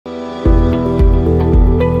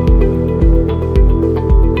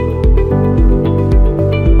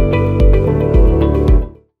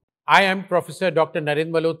I am Professor Dr.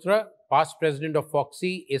 Narendra Malhotra, past president of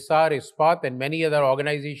FOXI, ISAR, ISPAT and many other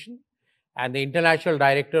organizations, and the international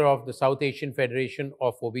director of the South Asian Federation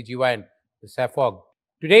of OBGYN, the FICOG.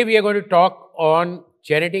 Today we are going to talk on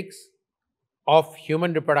genetics of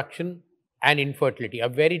human reproduction and infertility, a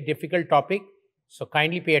very difficult topic, so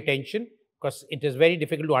kindly pay attention because it is very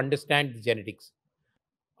difficult to understand the genetics.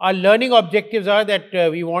 Our learning objectives are that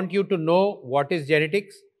we want you to know what is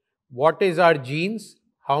genetics, what is our genes,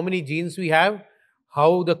 how many genes we have,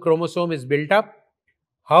 how the chromosome is built up,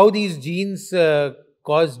 how these genes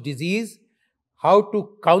cause disease, how to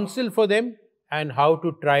counsel for them, and how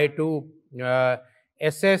to try to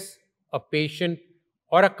assess a patient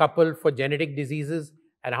or a couple for genetic diseases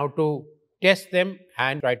and how to test them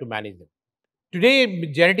and try to manage them. Today,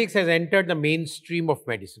 genetics has entered the mainstream of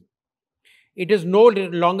medicine. It is no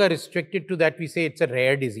longer restricted to that we say it's a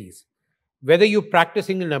rare disease. Whether you're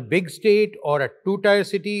practicing in a big state or a two-tier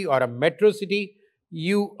city or a metro city,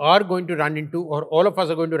 you are going to run into, or all of us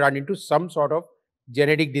are going to run into some sort of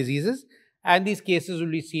genetic diseases, and these cases will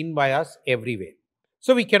be seen by us everywhere.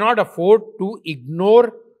 So we cannot afford to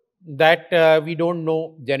ignore that we don't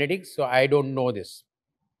know genetics, so I don't know this.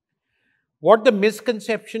 What the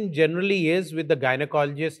misconception generally is with the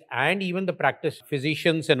gynecologists and even the practice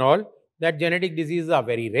physicians and all, that genetic diseases are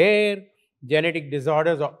very rare, genetic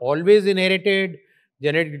disorders are always inherited,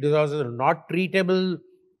 genetic disorders are not treatable,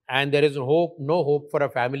 and there is no hope for a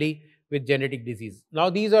family with genetic disease. Now,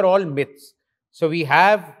 these are all myths. So, we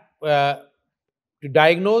have to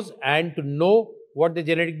diagnose and to know what the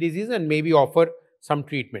genetic disease is and maybe offer some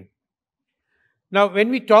treatment. Now, when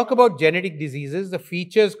we talk about genetic diseases, the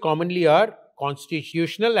features commonly are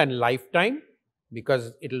constitutional and lifetime,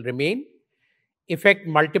 because it will remain, affect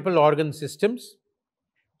multiple organ systems.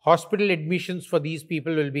 Hospital admissions for these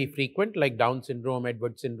people will be frequent, like Down syndrome,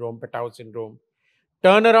 Edward syndrome, Patau syndrome.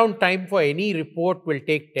 Turnaround time for any report will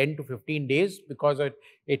take 10 to 15 days because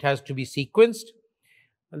it has to be sequenced.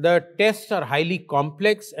 The tests are highly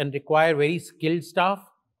complex and require very skilled staff.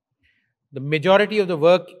 The majority of the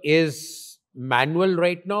work is manual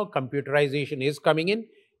right now. Computerization is coming in.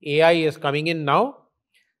 AI is coming in now.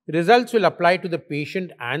 Results will apply to the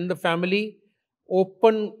patient and the family.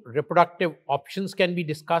 Open reproductive options can be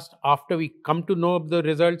discussed after we come to know the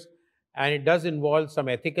results, and it does involve some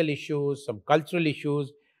ethical issues, some cultural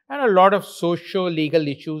issues, and a lot of socio-legal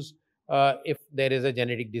issues if there is a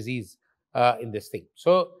genetic disease in this thing.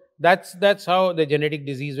 So that's how the genetic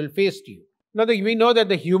disease will face to you. Now, we know that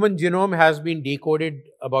the human genome has been decoded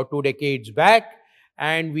about 2 decades back,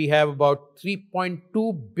 and we have about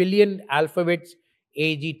 3.2 billion alphabets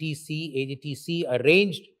AGTC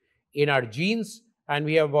arranged in our genes, and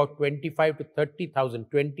we have about 25 to 30,000,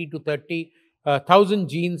 20 to 30,000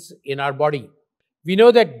 genes in our body. We know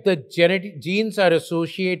that the genetic genes are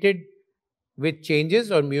associated with changes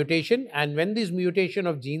or mutation, and when this mutation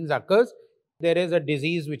of genes occurs, there is a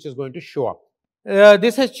disease which is going to show up.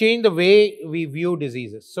 This has changed the way we view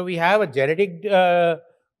diseases. So we have a genetic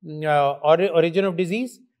origin of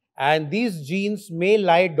disease, and these genes may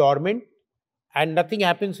lie dormant and nothing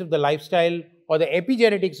happens if the lifestyle or the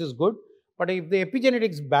epigenetics is good. But if the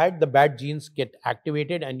epigenetics is bad, the bad genes get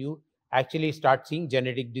activated and you actually start seeing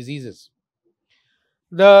genetic diseases.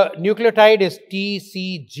 The nucleotide is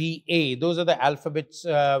TCGA. Those are the alphabets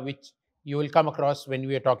which you will come across when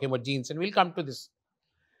we are talking about genes, and we'll come to this.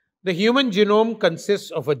 The human genome consists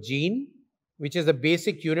of a gene, which is the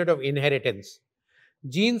basic unit of inheritance.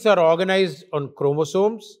 Genes are organized on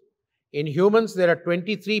chromosomes. In humans, there are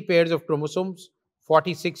 23 pairs of chromosomes,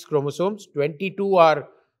 46 chromosomes, 22 are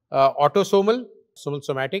autosomal,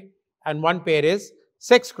 somatic, and 1 pair is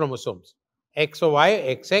sex chromosomes,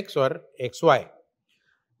 XY, XX, or XY.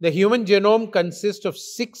 The human genome consists of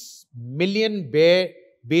 6 million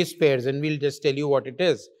base pairs, and we'll just tell you what it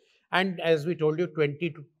is. And as we told you,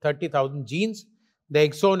 20 to 30,000 genes. The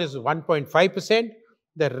exon is 1.5%.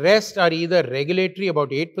 The rest are either regulatory,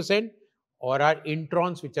 about 8%, or are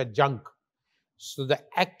introns, which are junk. So the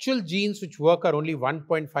actual genes which work are only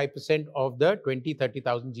 1.5% of the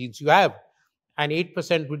 20-30,000 genes you have, and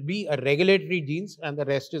 8% would be a regulatory genes, and the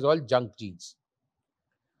rest is all junk genes.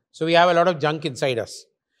 So we have a lot of junk inside us.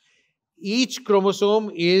 Each chromosome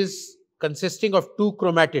is consisting of 2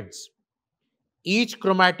 chromatids. Each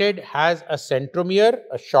chromatid has a centromere,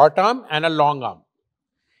 a short arm, and a long arm.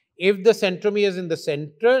 If the centromere is in the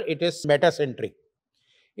center, it is metacentric.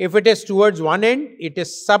 If it is towards one end, it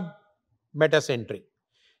is submetacentric.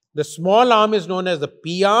 The small arm is known as the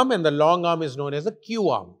P arm and the long arm is known as the Q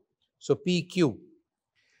arm. So PQ.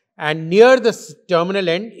 And near the terminal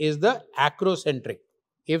end is the acrocentric.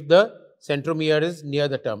 If the centromere is near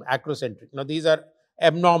the term, acrocentric. Now these are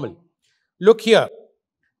abnormal. Look here.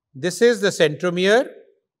 This is the centromere,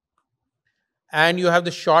 and you have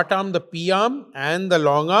the short arm, the P arm, and the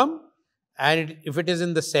long arm. And if it is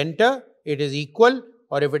in the center, it is equal,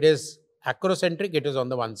 or if it is acrocentric, it is on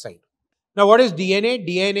the one side. Now, what is DNA?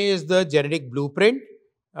 DNA is the genetic blueprint,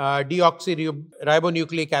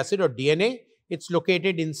 deoxyribonucleic acid or DNA. It's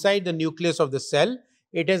located inside the nucleus of the cell.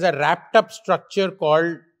 It is a wrapped up structure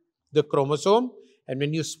called the chromosome. And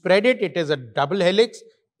when you spread it, it is a double helix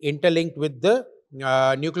interlinked with the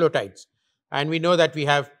nucleotides. And we know that we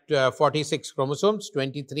have 46 chromosomes,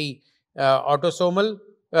 23 autosomal,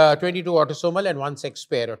 22 autosomal and 1 sex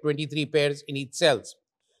pair, or 23 pairs in each cells.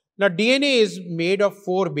 Now, DNA is made of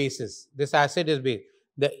 4 bases. This acid is made.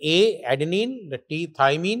 The A, adenine, the T,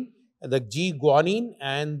 thymine, the G, guanine,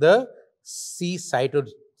 and the C,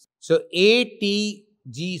 cytosine. So, ATGC,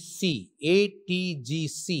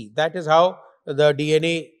 that is how the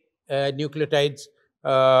DNA nucleotides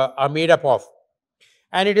are made up of.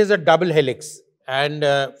 And it is a double helix. And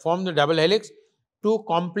from the double helix, 2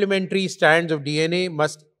 complementary strands of DNA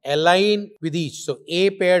must align with each. So,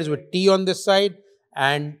 A pairs with T on this side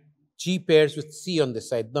and G pairs with C on this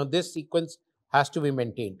side. Now, this sequence has to be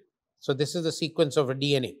maintained. So, this is the sequence of a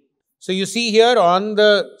DNA. So, you see here on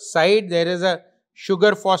the side, there is a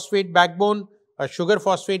sugar phosphate backbone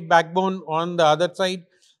on the other side,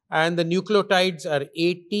 and the nucleotides are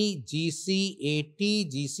ATGC,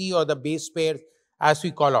 or the base pairs as we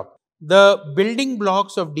call up. The building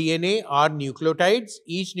blocks of DNA are nucleotides.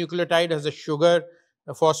 Each nucleotide has a sugar,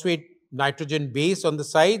 a phosphate, nitrogen base on the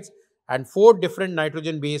sides, and 4 different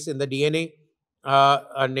nitrogen base in the DNA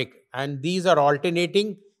and these are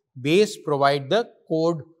alternating base provide the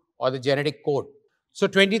code or the genetic code. So,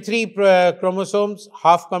 23 chromosomes,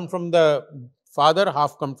 half come from the father,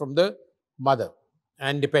 half come from the mother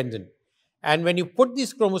and dependent. And when you put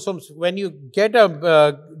these chromosomes, when you get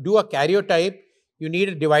do a karyotype, you need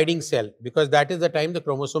a dividing cell, because that is the time the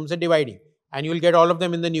chromosomes are dividing, and you will get all of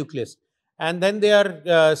them in the nucleus. And then they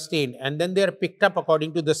are stained, and then they are picked up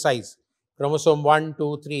according to the size. Chromosome 1,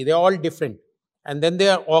 2, 3, they are all different. And then they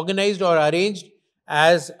are organized or arranged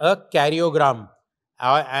as a karyogram.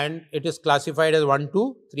 And it is classified as 1,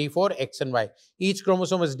 2, 3, 4, X and Y. Each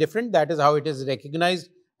chromosome is different. That is how it is recognized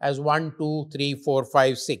as 1, 2, 3, 4,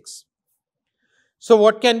 5, 6. So,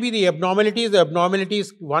 what can be the abnormalities? The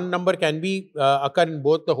abnormalities, one number can be occur in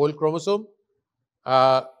both the whole chromosome,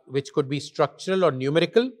 which could be structural or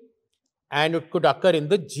numerical, and it could occur in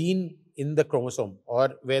the gene in the chromosome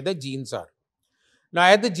or where the genes are. Now,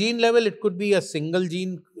 at the gene level, it could be a single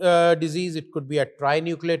gene disease, it could be a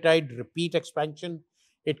trinucleotide repeat expansion,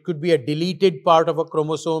 it could be a deleted part of a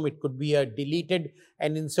chromosome, it could be a deleted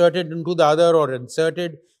and inserted into the other, or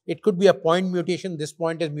inserted. It could be a point mutation, this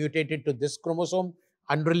point is mutated to this chromosome,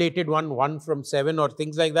 unrelated one, 1 from 7 or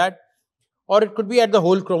things like that. Or it could be at the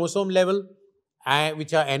whole chromosome level,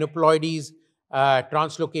 which are aneuploidies,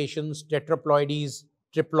 translocations, tetraploidies,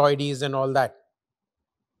 triploidies and all that.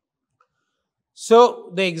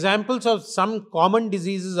 So, the examples of some common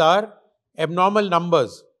diseases are abnormal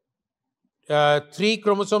numbers, 3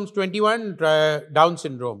 chromosomes 21, Down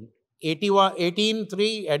syndrome, 18,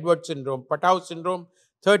 3, Edwards syndrome, Patau syndrome,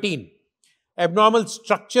 13. Abnormal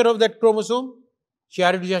structure of that chromosome,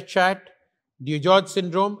 Chiari-Chat, DiGeorge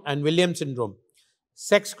syndrome and Williams syndrome.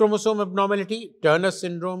 Sex chromosome abnormality, Turner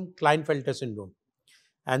syndrome, Klinefelter syndrome.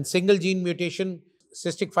 And single gene mutation,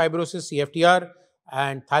 cystic fibrosis, CFTR,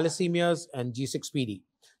 and thalassemias and G6PD.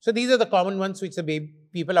 So, these are the common ones which the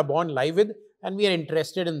people are born live with, and we are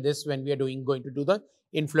interested in this when we are going to do the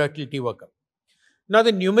infertility workup. Now,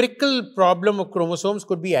 the numerical problem of chromosomes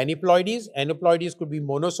could be aneuploidies. Aneuploidies could be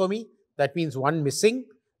monosomy, that means 1 missing.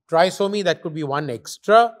 Trisomy, that could be 1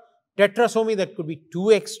 extra. Tetrasomy, that could be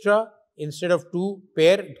 2 extra. Instead of 2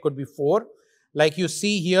 pair, it could be 4. Like you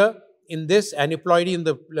see here in this aneuploidy in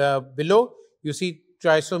the below, you see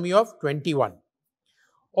trisomy of 21.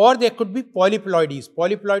 Or there could be polyploidies.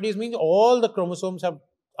 Polyploidies means all the chromosomes are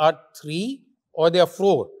 3 or they are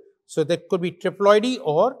 4. So, that could be triploidy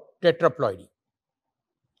or tetraploidy.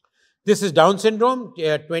 This is Down syndrome,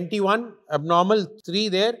 21 abnormal, 3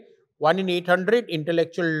 there, 1 in 800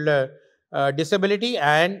 intellectual disability,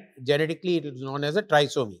 and genetically it is known as a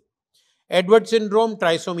trisomy. Edwards syndrome,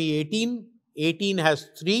 trisomy 18, 18 has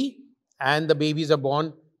 3 and the babies are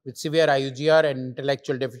born with severe IUGR and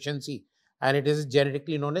intellectual deficiency, and it is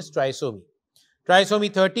genetically known as trisomy.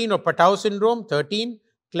 Trisomy 13 or Patau syndrome, 13,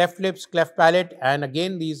 cleft lips, cleft palate, and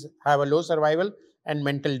again these have a low survival and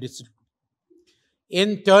mental disability.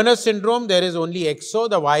 In Turner syndrome, there is only XO,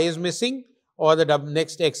 the Y is missing or the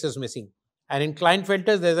next X is missing. And in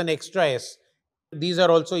Klinefelter's, there is an extra S. These are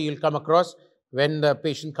also you will come across when the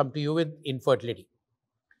patient come to you with infertility.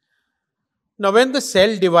 Now, when the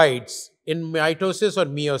cell divides in mitosis or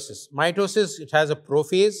meiosis, it has a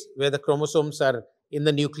prophase where the chromosomes are in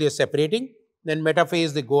the nucleus separating, then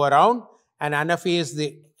metaphase they go around, and anaphase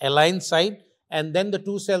they align side, and then the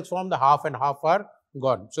two cells form the half and half are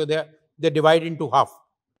gone. So they divide into half.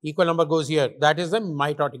 Equal number goes here. That is the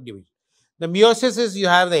mitotic division. The meiosis is you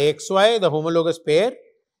have the XY, the homologous pair,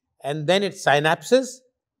 and then it synapses,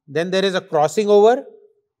 then there is a crossing over,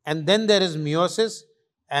 and then there is meiosis,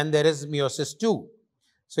 and there is meiosis 2.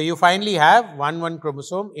 So you finally have one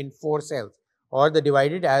chromosome in 4 cells, or the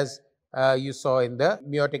divided as you saw in the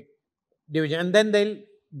meiotic division, and then they'll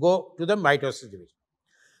go to the mitosis division.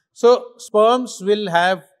 So sperms will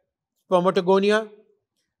have spermatogonia,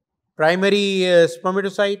 primary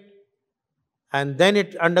spermatocyte, and then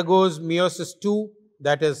it undergoes meiosis 2,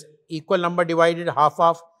 that is equal number divided,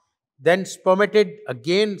 half, then spermatid,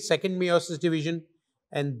 again second meiosis division,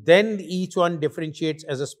 and then each one differentiates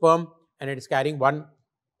as a sperm and it is carrying one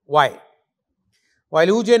Y. While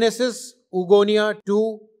oogenesis, oogonia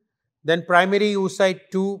 2, then primary oocyte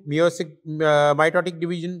 2, mitotic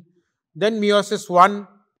division, then meiosis 1,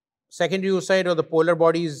 secondary oocyte or the polar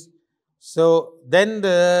bodies. So then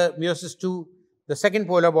the meiosis 2, the second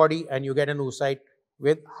polar body, and you get an oocyte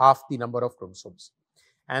with half the number of chromosomes.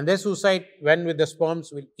 And this oocyte, when with the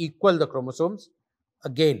sperms, will equal the chromosomes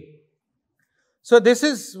again. So this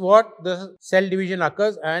is what the cell division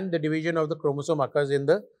occurs, and the division of the chromosome occurs in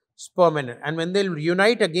the sperm. And when they will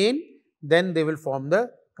unite again, then they will form the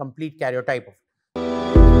complete karyotype of it.